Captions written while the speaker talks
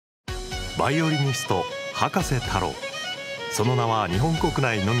バイオリニスト葉加瀬太郎。その名は日本国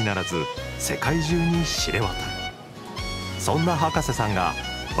内のみならず世界中に知れ渡る。そんな葉加瀬さんが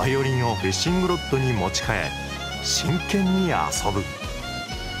バイオリンをフィッシングロッドに持ち替え真剣に遊ぶ。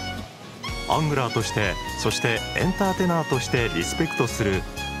アングラーとして、そしてエンターテイナーとしてリスペクトする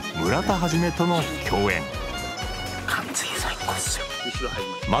村田はじめとの共演。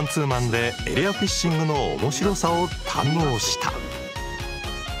マンツーマンでエリアフィッシングの面白さを堪能した。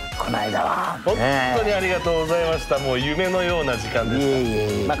この間は本当にありがとうございました。もう夢のような時間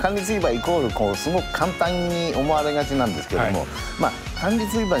でした。管理釣り場イコールこうすごく簡単に思われがちなんですけども、管理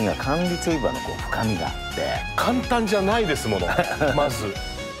釣り場には管理釣り場のこう深みがあって簡単じゃないですものまず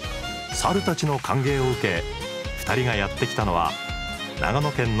猿たちの歓迎を受け2人がやってきたのは長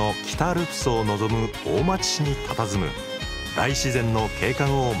野県の北アルプスを望む大町市に佇む大自然の景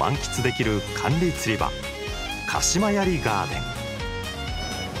観を満喫できる管理釣り場鹿島槍ガーデン。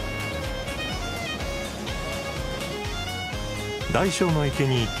大小の池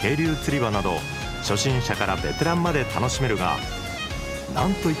に渓流釣り場など初心者からベテランまで楽しめるが、な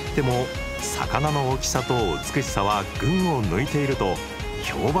んといっても魚の大きさと美しさは群を抜いていると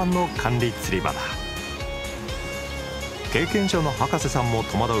評判の管理釣り場だ。経験者の葉加瀬さんも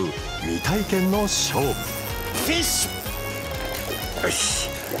戸惑う未体験の勝負。フィッシュ、よし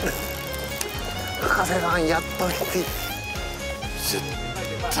葉加瀬さんやっと絶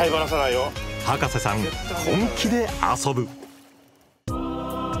対離さないよ。葉加瀬さん本気で遊ぶ。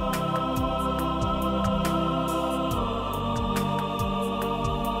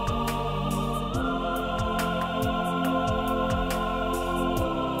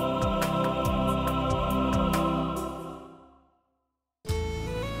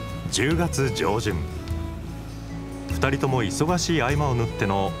10月上旬、2人とも忙しい合間を縫って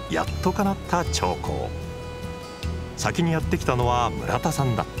のやっと叶った兆候。先にやってきたのは村田さ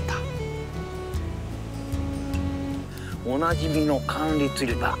んだった。おなじみの管理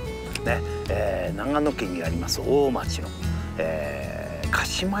釣り場、長野県にあります大町の、鹿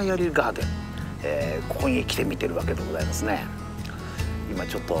島槍ガーデン、ここに来てみてるわけでございますね。今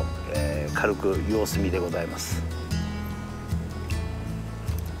ちょっと、軽く様子見でございます。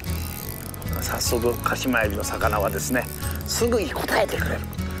早速鹿島槍の魚はですねすぐに答えてくれる。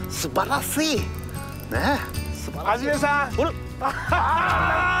素晴らしいね。素晴らしい。はじめさん、も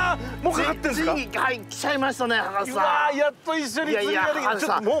うかかってんですか。はい、来ちゃいましたね、葉加瀬さん。やっと一緒に釣りができ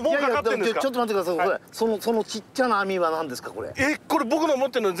た。もうかかってんですか。ちょっと待ってください。これそのちっちゃな網は何ですかこれ。これ僕の持っ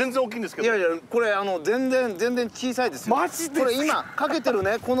てるの全然大きいんですけど。これ全然小さいですよ。マジですか。これ今かけてる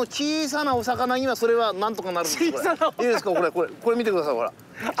ねこの小さなお魚にはそれはなんとかなるんです。小さな。いいですかこれ見てください。ほら。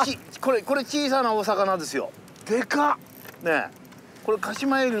これ小さなお魚ですよ。でかっ。ねえ。これ鹿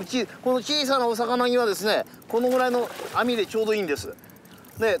島槍のこの小さなお魚にはですねこのぐらいの網でちょうどいいんです。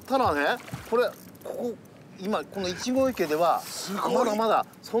でただねここ今このいちご池ではまだまだ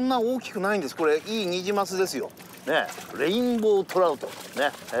そんな大きくないんです。これいいニジマスですよ。ねレインボートラウトね、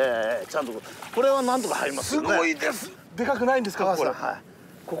ちゃんとこれはなんとか入りますよね。すごいです。でかくないんですかこれ。はい。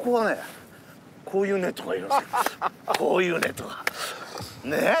ここはねこういうネットがいるんですよ。こういうネットが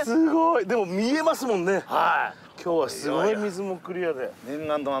ね。すごい。でも見えますもんね。はい。今日はすごい水もクリアで念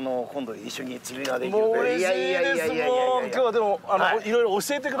願の今度一緒に釣りができる。もう嬉しいです。もう今日はでもいろいろ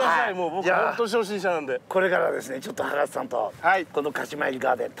教えてください。もう僕本当初心者なんで。これからですねちょっと葉加瀬さんとこの鹿島槍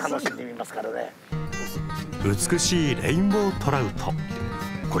ガーデン楽しんでみますからね。美しいレインボートラウト、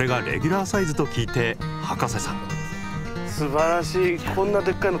これがレギュラーサイズと聞いて葉加瀬さん素晴らしい。こんなで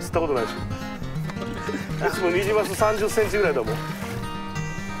っかいの釣ったことないでしょ。いつもニジマス30センチぐらいだもん。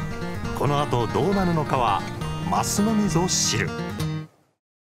この後どうなるのかはマスのみぞ知る。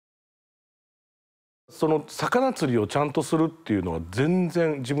その魚釣りをちゃんとするっていうのは全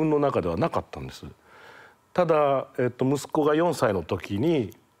然自分の中ではなかったんです。ただ、息子が4歳の時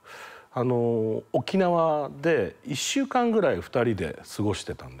に沖縄で1週間ぐらい2人で過ごし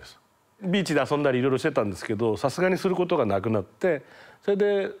てたんです。ビーチで遊んだりいろいろしてたんですけどさすがにすることがなくなって、それ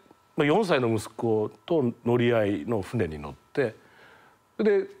で4歳の息子と乗り合いの船に乗って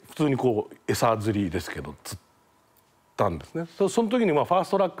で普通にこう餌釣りですけど釣ったんですね。その時にファー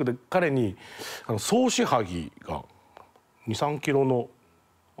ストラックで彼にソウシハギが23キロの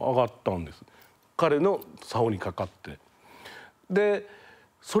上がったんです。彼の竿にかかって、で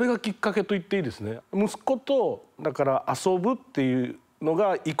それがきっかけと言っていいですね。息子とだから遊ぶっていうの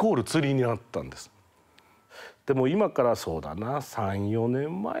がイコール釣りになったんです。でも今からそうだな3、4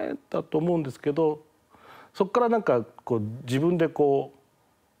年前だと思うんですけど、そこからなんかこう自分でこう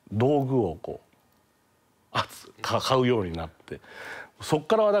道具をこう買うようになって、そこ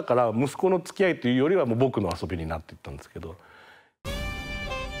からはだから息子の付き合いというよりはもう僕の遊びになっていったんですけど。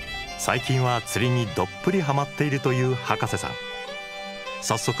最近は釣りにどっぷりハマっているという葉加瀬さん。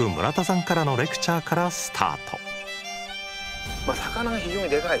早速村田さんからのレクチャーからスタート。魚が非常に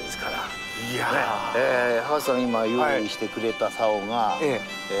でかいですから。いや葉加瀬さん今用意してくれた竿が、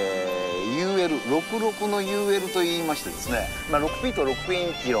UL66 の UL と言いましてですね、6フィート6イ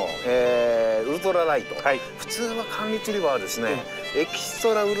ンチの、ウルトラライト、普通は管理釣り場はですね、エキス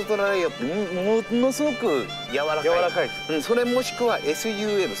トラウルトラライトってものすごく柔らかい、それもしくは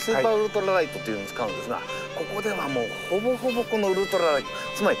SUL スーパーウルトラライトというのを使うんですが、ここではもうほぼほぼこのウルトラライト、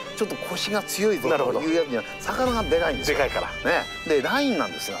つまりちょっと腰が強いぞというやつには魚がでかいんですよ。でかいからね。でラインな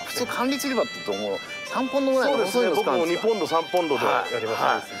んですが、普通管理釣り場って言うともう3ポンドぐらいの細いの使うんですが、僕も2ポンド3ポンドでやり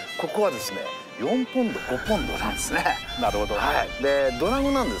ます。ここはですね4ポンド5ポンドなんですね。なるほど。でドラ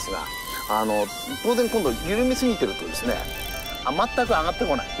グなんですが、当然今度緩みすぎてるとですね、全く上がって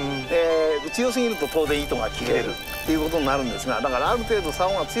こない、強すぎると当然糸が切れるっていうことになるんですが、だからある程度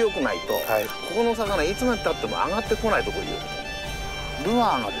竿が強くないと、ここの魚いつまでたっても上がってこないとこいうル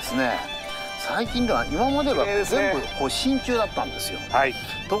アーがですね、最近では今までは全部こう真鍮だったんですよ。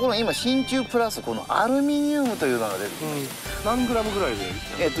ところが今真鍮プラスこのアルミニウムというのが出てくる。何グラムぐらいで？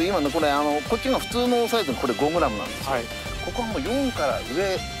今ねこれこっちが普通のサイズのこれ5グラムなんですよ。ここはもう4から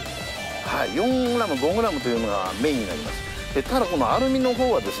上、4グラム5グラムというのがメインになります。でただこのアルミの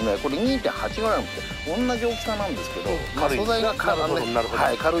方はですね、これ 2.8 グラムって同じ大きさなんですけど、素材が軽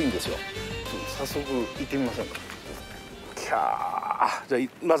いんですよ。早速行ってみませんか。じゃあ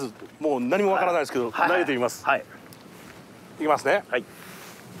まずもう何もわからないですけど投げてみます。いきますね。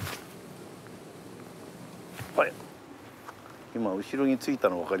今後ろについた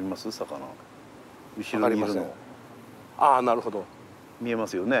の分かります？魚後ろにいるの。ああ、なるほど。見えま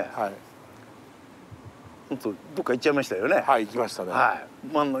すよね。本当どっか行っちゃいましたよね。行きましたね。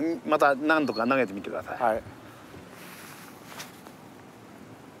また何度か投げてみてください。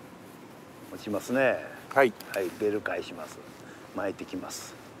落ちますね。ベル返します。巻いてきま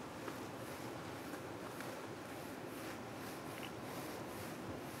す。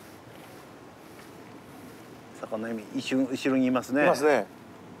魚一瞬後ろにいますね。いますね。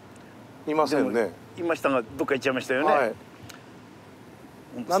いませんね。いましたがどっか行っちゃいましたよね。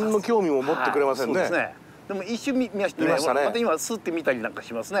何の興味も持ってくれませんね。でも一瞬見ましたね。また今スッて見たりなんか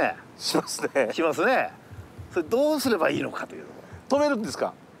しますね。しますね。それどうすればいいのかというと。止めるんです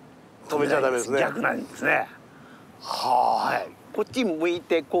か？止めちゃダメですね。逆なんですね。こっち向い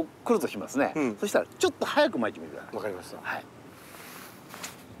てこう来るとしますね。そしたらちょっと早く巻いてみてください。わかりました。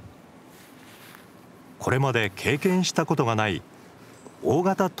これまで経験したことがない大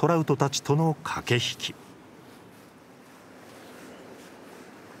型トラウトたちとの駆け引き。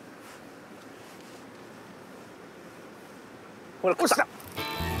ほら、こちら。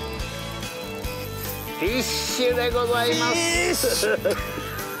フィッシュでございます。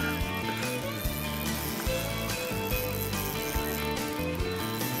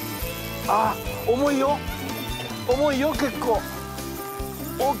重いよ。結構。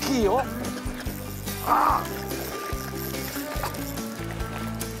大きいよ。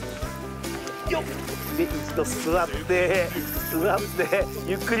で一度座って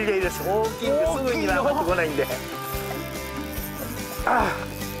ゆっくりでいいです。大きいんですぐに上がってこないんで。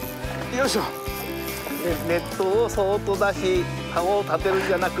よいしょ。ネットをそーっと出し、竿を立てるん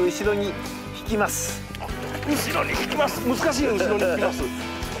じゃなく後ろに引きます。後ろに引きます。難しいよ。後ろに引きます。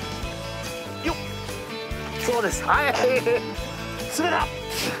よっ。そうです。滑ら。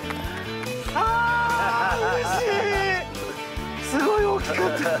嬉しい。すごい大きかっ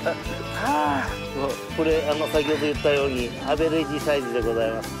た。これ先ほど言ったようにアベレージサイズでござ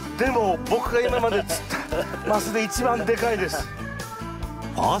います。でも僕が今まで釣ったマスで一番でかいです。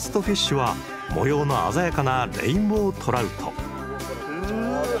ファーストフィッシュは模様の鮮やかなレインボートラウト。ちょう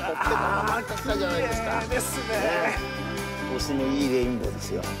ど来たじゃないですか。ですね。オスのいいレインボーで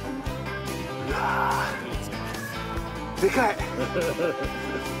すよ。でかい。で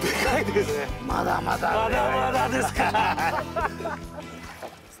かいですね。まだまだですか。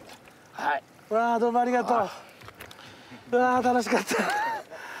わあ、どうもありがとう。わあ、楽しかっ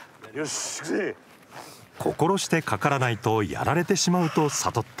た。よし。心してかからないとやられてしまうと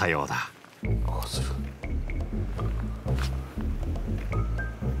悟ったようだ。こうする。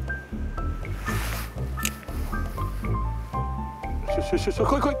よし、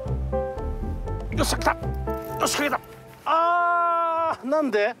来い。よっしゃ、来た。よし、かけた。な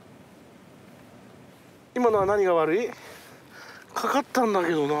んで？今のは何が悪い？かかったんだ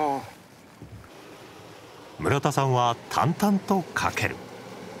けどな。村田さんは淡々とかける。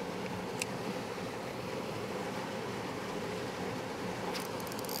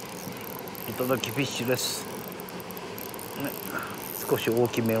いただきフィッシュです。少し大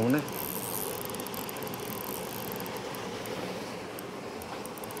きめをね。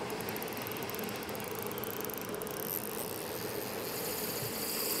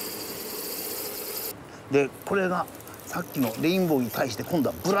でこれがさっきのレインボーに対して今度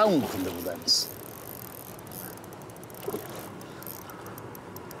はブラウン君でございます。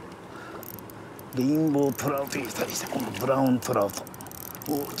レインボートラウトに対してこのブラウントラウト。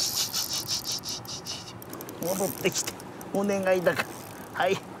おちちちちちちちち戻ってきてお願いだから。は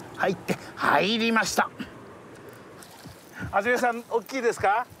い入って入りました。はじめさん大きいです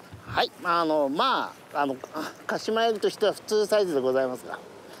か？はい、鹿島エビとしては普通サイズでございますが。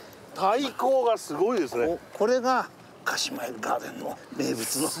体高がすごいですね。これが鹿島エビガーデンの名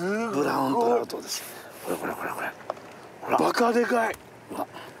物のブラウントラウトです。これこれこれこれ。ほらバカでかい。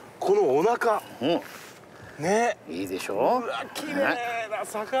このお腹。うん。ね。いいでしょ。うわ綺麗な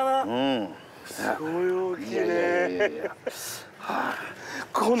魚。うん。すごい大きいね。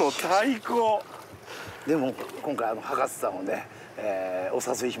この体高。でも今回博士さんをね、お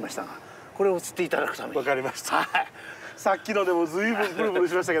誘いしましたが、これを釣っていただくために。わかりました。はい。さっきのでもずいぶんブルブル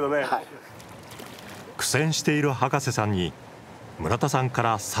しましたけどね。はい、苦戦している博士さんに村田さんか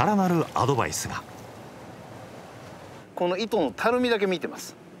らさらなるアドバイスが。この糸のたるみだけ見てま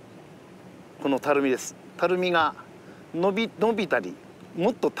す。このたるみです。たるみが伸びたりも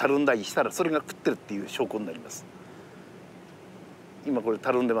っとたるんだりしたらそれが食ってるっていう証拠になります。今これ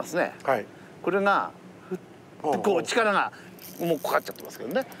たるんでますね。はい、これがこう力がもうかかっちゃってますけ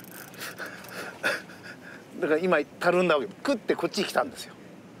どね。だから今たるんだわけ。食ってこっちに来たんですよ。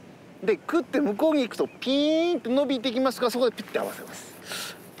で食って向こうに行くとピーンと伸びてきますから、そこでピッて合わせます。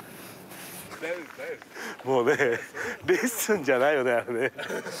もうねレッスンじゃないよねあれね。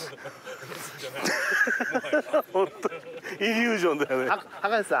本当イリュージョンだよね。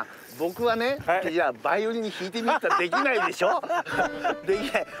博士さん、僕はね、はい、じゃあバイオリンに弾いてみたらできないでしょ。で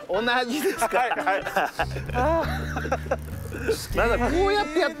きない。同じですから。はいはい、なんだこうやっ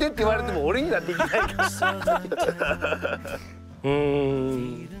てやってって言われても俺にはできないから。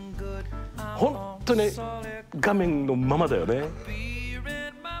本当に画面のままだよね。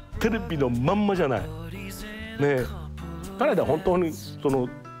テレビのまんまじゃない。ねえ、彼ら本当にその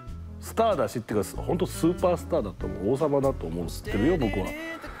スターだしっていうか本当スーパースターだと思う、王様だと思ってるよ僕は。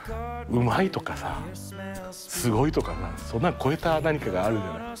うまいとかさ、すごいとかさ、そんな超えた何かがあるじゃ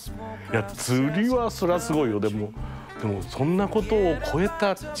ない。いや釣りはそりゃすごいよ。でもそんなことを超え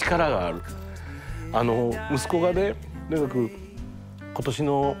た力がある。息子がね、とにかく今年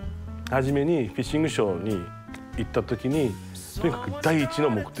の初めにフィッシングショーに行った時に、とにかく第一の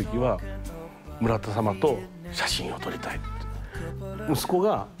目的は村田様と写真を撮りたいって。息子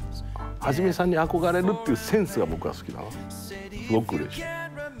がはじめさんに憧れるっていうセンスが僕は好きだな。すごく嬉しい。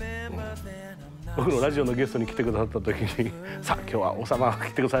僕のラジオのゲストに来てくださった時に「さあ今日は王様が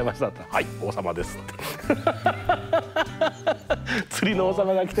来てくださいました」って「はい王様です」って「釣りの王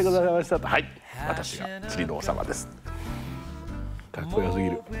様が来てくださいました」って「はい私が釣りの王様です」。かっこよすぎ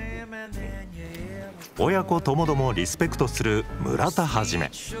る。親子ともどもリスペクトする村田はじ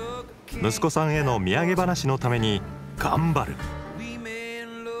め。息子さんへの土産話のために頑張る。も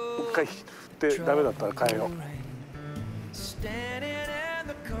う一回振ってダメだったら変えよう。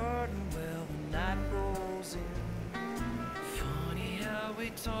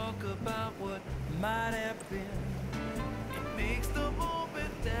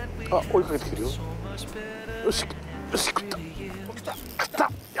あ、追いかけてきてるよ。よし、よし、食った。食った。よ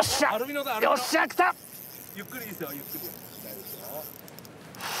っしゃ。よっしゃ、来た。ゆっくりですよ、ゆっくり。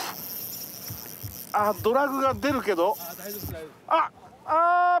あ、ドラグが出るけど。あ、大丈夫、大丈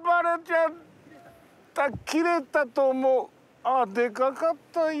夫。バレちゃった。切れたと思う。あ、でかかっ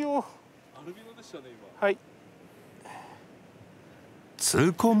たよ。アルビノでしたね、今。はい。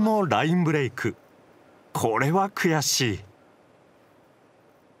痛恨のラインブレイク。これは悔しい。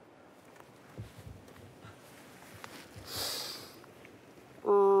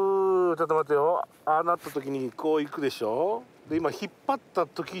ちょっと待ってよ。ああなった時にこう行くでしょ。で今引っ張った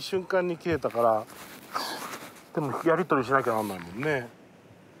時瞬間に切れたから、でもやり取りしなきゃなんないもんね。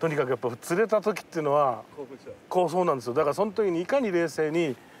とにかくやっぱ釣れた時っていうのはこうそうなんですよ。だからその時にいかに冷静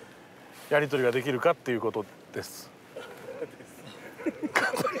にやり取りができるかっていうことです。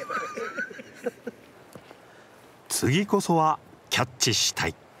次こそはキャッチした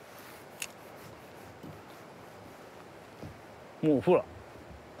い。もうほら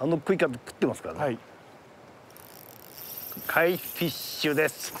食い方食ってますからね。はい。貝フィッシュで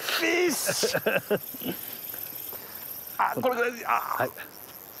す。フィッシュ。あ、これぐらい。あ、はい。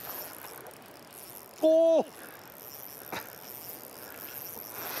おお。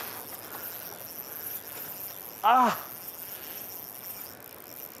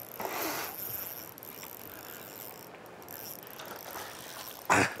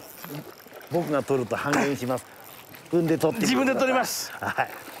僕が取ると半減します。自分で取って自分で取ります。はい。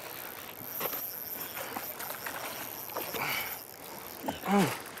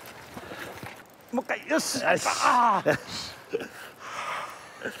もう一回、よし。よし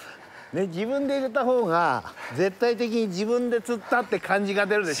ね、自分で入れた方が絶対的に自分で釣ったって感じが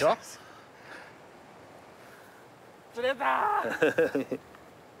出るでしょ。釣れた。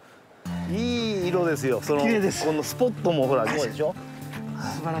いい色ですよ。その綺麗です。このスポットもほらどうでしょ。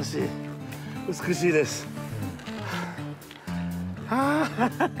素晴らしい。美しいです。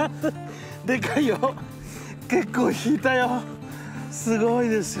でかいよ。結構引いたよ。すごい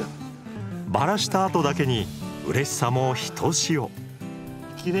ですよ。バラした後だけに嬉しさもひとしお。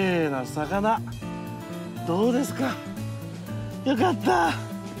綺麗な魚。どうですか。よかった。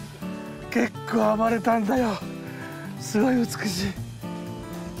結構暴れたんだよ。すごい美しい。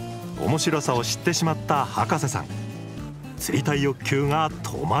面白さを知ってしまった博士さん。釣りたい欲求が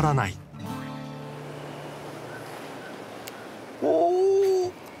止まらない。お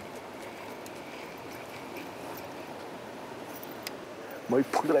お。もう一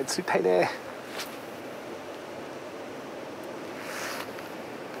本ぐらい釣りたいね。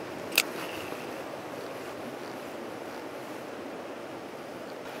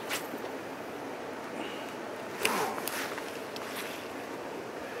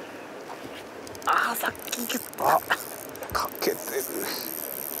ああ、さっきあ、かけて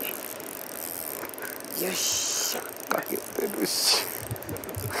る。よしかけてるし。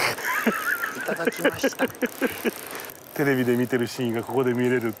いただきました。テレビで見てるシーンがここで見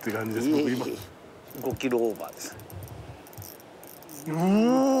れるって感じです。僕今。5キロオーバーです。うわ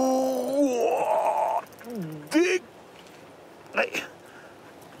ではい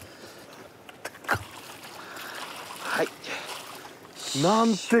はい。な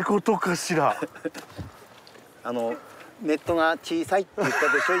んてことかしら。ネットが小さいって言った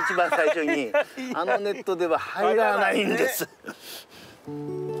でしょ。一番最初にあのネットでは入らないんです。よ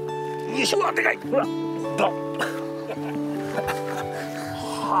いしょ。うわ、でかい。ほら、ドン。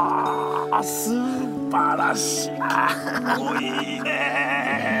はあ、素晴らしい。かっこいい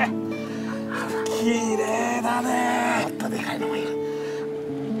ね。綺麗だね。もっとでかいのもいる。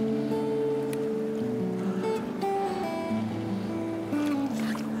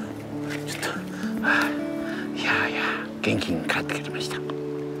ちょっと、いやいや、元気に帰ってきました。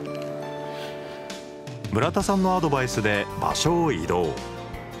村田さんのアドバイスで場所を移動。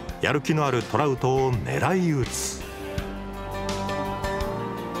やる気のあるトラウトを狙い撃つ。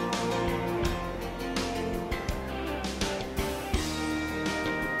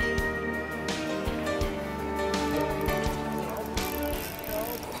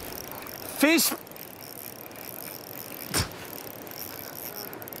フィッシュ。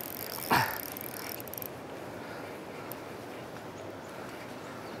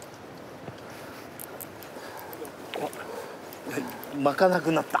巻かな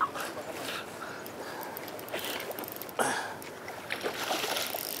くなった。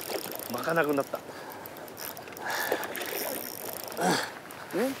巻かなくなった。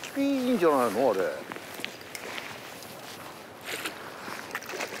大きいんじゃないのあれ。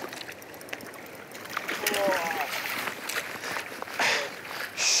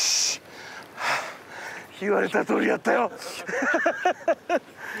言われた通りやったよ。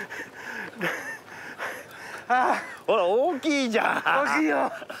ほら、大きいじゃん。大きい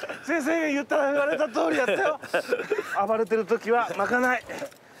よ。先生が言われた通りやったよ。暴れてる時は巻かない。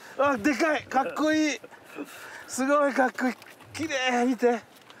あ、でかい。かっこいい。すごいかっこいい。綺麗。見て。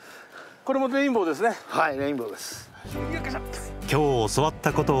これもレインボーですね。はい、レインボーです。今日教わっ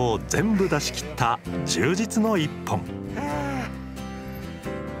たことを全部出し切った充実の一本。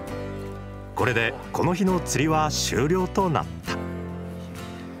これでこの日の釣りは終了となった。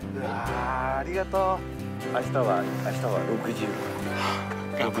ありがとう。明日は60。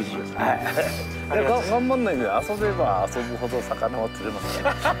はい。頑張んないで遊べば遊ぶほど魚は釣れますね。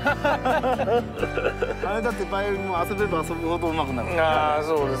あれだってバイオリンも遊べば遊ぶほど上手くなる。ああ、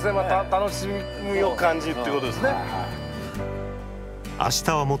そうですね。また楽しみを感じるっていうことですね。明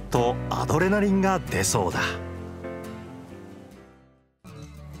日はもっとアドレナリンが出そうだ。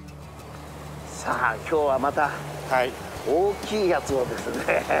さあ、今日はまた大きいやつをです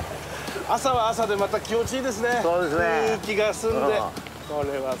ね。朝は朝でまた気持ちいいですね。そうですね。空気が澄んで、こ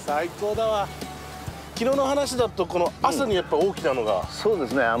れは最高だわ。昨日の話だとこの朝にやっぱ大きなのが、そうで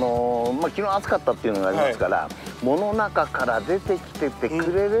すね。昨日暑かったっていうのがありますから、藻の中から出てきてて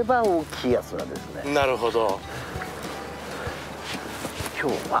くれれば大きいやつがですね。なるほど。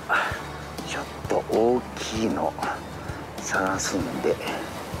今日はちょっと大きいの探すんで。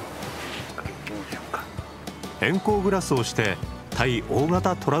偏光グラスをして対大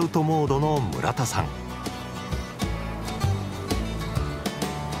型トラウトモードの村田さん。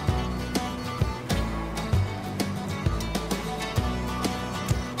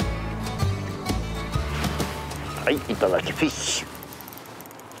はい、いただきフィッシュ。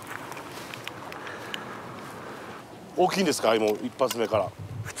大きいんですか、もう一発目から。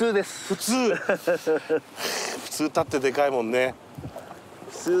普通です。普通普通立ってでかいもんね。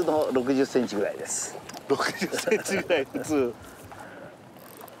普通の60センチぐらいです。60センチぐらい普通。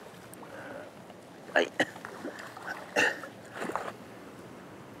はい。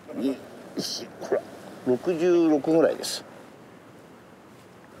ほら、66ぐらいです。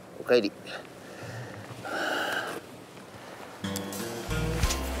おかえり。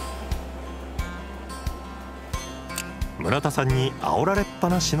村田さんに煽られっぱ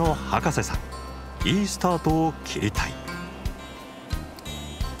なしの博士さん、いいスタートを切りたい。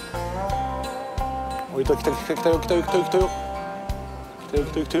おい、来た来た来た来たよ来たよ来たよ来たよ来たよ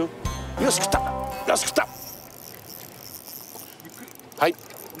来たよ来たよ。よし食った、よし食った。はい。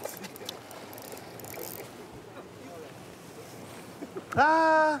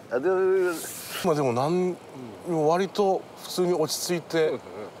ああ、まあでも割と普通に落ち着いて、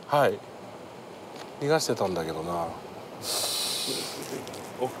はい、逃がしてたんだけどな。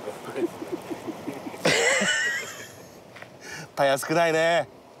たやすくないね。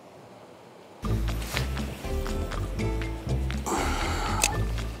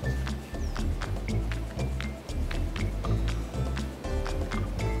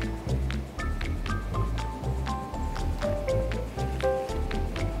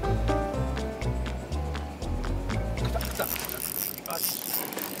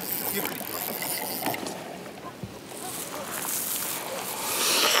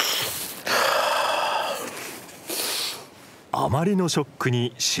あまりのショック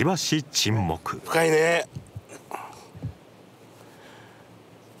にしばし沈黙。深いね。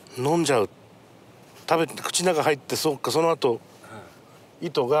飲んじゃう。食べて口の中入って、そっか、その後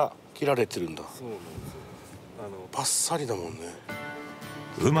糸が切られてるんだ。そうなんですよ。パッサリだもんね。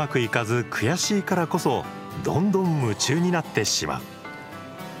うまくいかず悔しいからこそどんどん夢中になってしまう。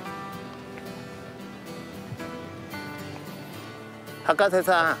博士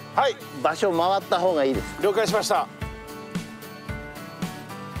さん、はい、場所回った方がいいです。了解しました。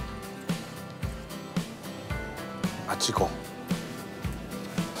あっち行こ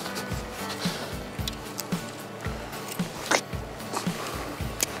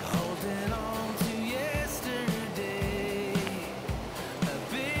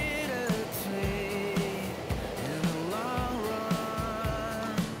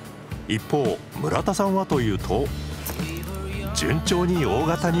う。一方村田さんはというと順調に大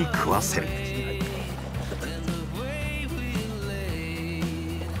型に食わせる。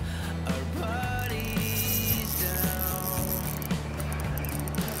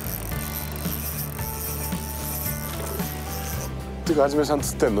ていうかはじめさん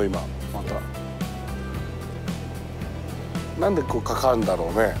釣ってんの今また。なんでこうかかるんだろう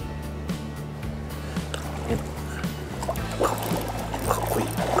ね。かっこいい、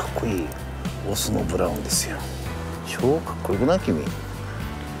かっこいいオスのブラウンですよ。超かっこよくない君。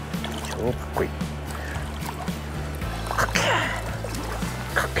超かっこいい。かっけ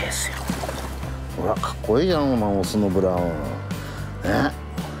え、かっけえですよ。ほらかっこいいじゃん、オスのブラウンね。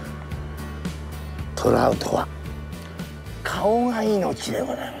トラウトは顔が命でご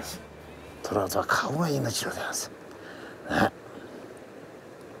ざいます。トラウトは顔が命でございますね。ね、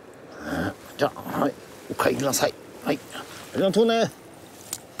じゃあ、はい、お帰りなさい。はい、ありがとうね。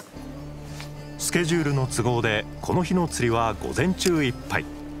スケジュールの都合でこの日の釣りは午前中いっぱい。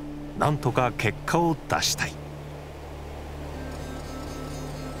なんとか結果を出したい。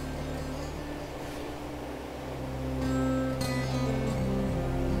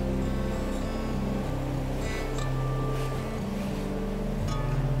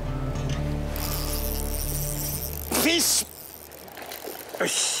フィッシュ。よ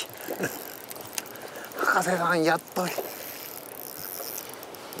し。博士さん、やっと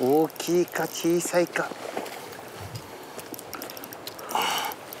大きいか小さいか。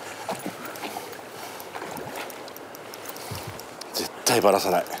絶対バラさ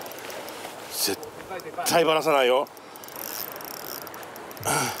ない。絶対バラさないよ。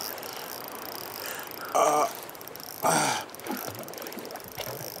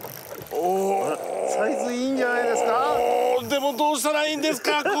サイズいいんじゃないですか。でもどうしたらいいんです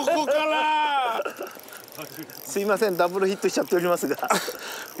かここから。すいません、ダブルヒットしちゃっておりますが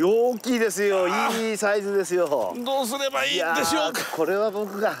大きいですよ。いいサイズですよ。どうすればいいんでしょうか。これは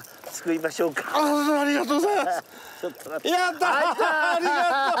僕が救いましょうか。ありがとうございます。ちょっと待って。やったー、あり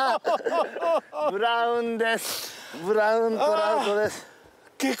がとう。ブラウンです。ブラウントラウトです。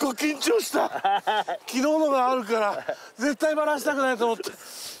結構緊張した。昨日のがあるから絶対バラしたくないと思って。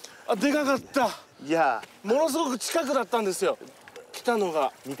あ、でかかった。いや、ものすごく近くだったんですよ、来たの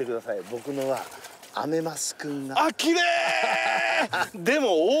が。見てください、僕のはアメマスくんが。あ、綺麗で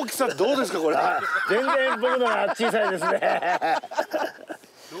も大きさどうですかこれ。全然僕のが小さいですね。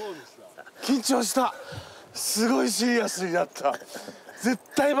どうでした？緊張した。すごいシリアスになった。絶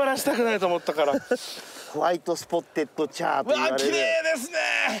対バラしたくないと思ったから。ホワイトスポッテッドチャーとうわ、言われる。綺麗です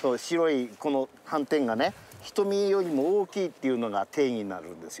ね。そう、白いこの斑点がね、瞳よりも大きいっていうのが定義にな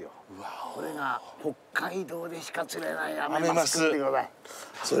るんですよ。これが北海道でしか釣れないアメマスくんでございま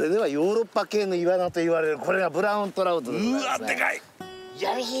す。それではヨーロッパ系のイワナと言われるこれがブラウントラウトでございますね。うわ、でかい。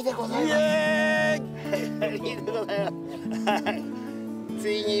やりひでございます。やりひでございます。はい、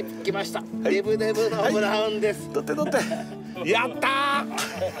ついに来ました。デブデブのブラウンです。取って取って。やった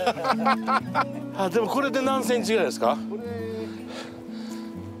ー。あ、でもこれで何センチぐらいですか。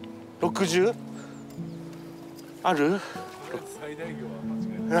60ある。最大魚は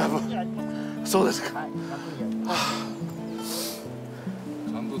間違いない。そうですか。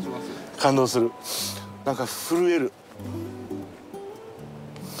感動します。感動する。なんか震える。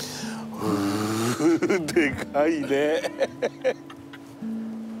でかいね。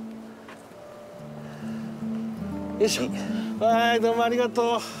よいしょ。はい、どうもありが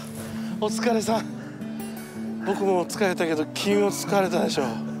とう。お疲れさん。僕も疲れたけど君も疲れたでしょう。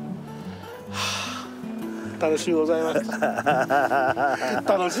楽しゅうございました。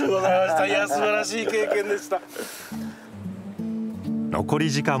楽しゅうございました。いや、素晴らしい経験でした。残り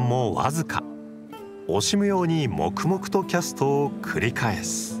時間もわずか。惜しむように黙々とキャストを繰り返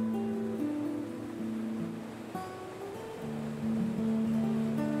す。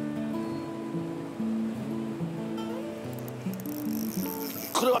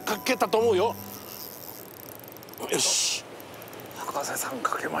これはかけたと思うよ。よし。博士さん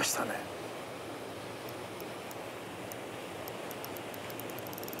かけましたね。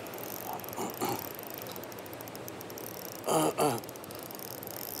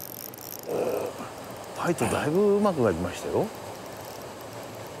ファイトだいぶうまくなりましたよ。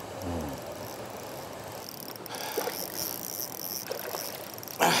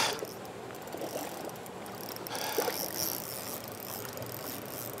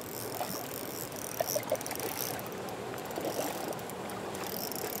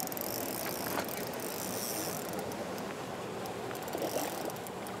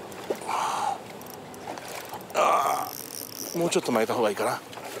もうちょっと巻いた方がいいかな。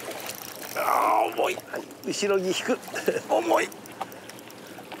あー、重い。はい、後ろに引く。重い。よ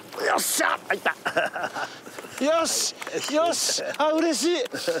っしゃ。入った。よし。よし。あ、嬉しい。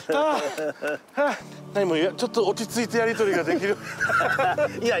何もちょっと落ち着いてやり取りができる。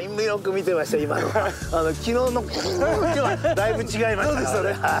いや、よく見てました今の。昨日の今日はだいぶ違いましたからね。そうですよ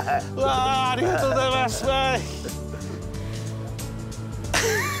ね。はい。わあ、ありがとうございます。はい。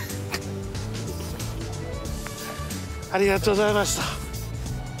ありがとうございました。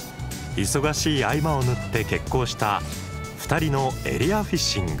忙しい合間を縫って決行した2人のエリアフィッ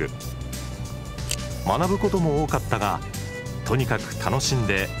シング。学ぶことも多かったが、とにかく楽しん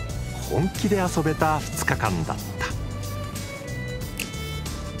で本気で遊べた2日間だった。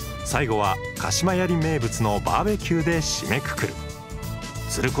最後は鹿島槍名物のバーベキューで締めくくる。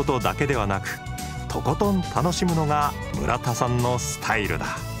釣ることだけではなく、とことん楽しむのが村田さんのスタイルだ。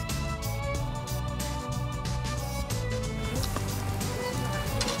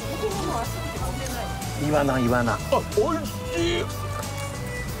イワナ。あ、おいしい。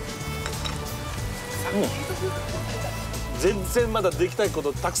全然まだできたいこ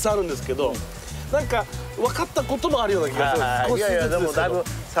とたくさんあるんですけど、なんか分かったこともあるような気がする。いやいや、でもだいぶ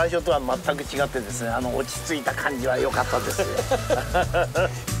最初とは全く違ってですね、落ち着いた感じは良かったですよ。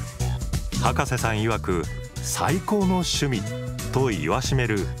博士さん曰く、最高の趣味と言わしめ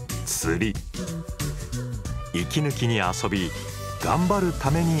る釣り。息抜きに遊び、頑張る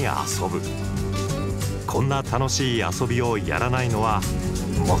ために遊ぶ。こんな楽しい遊びをやらないのは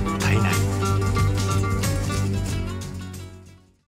もったいない。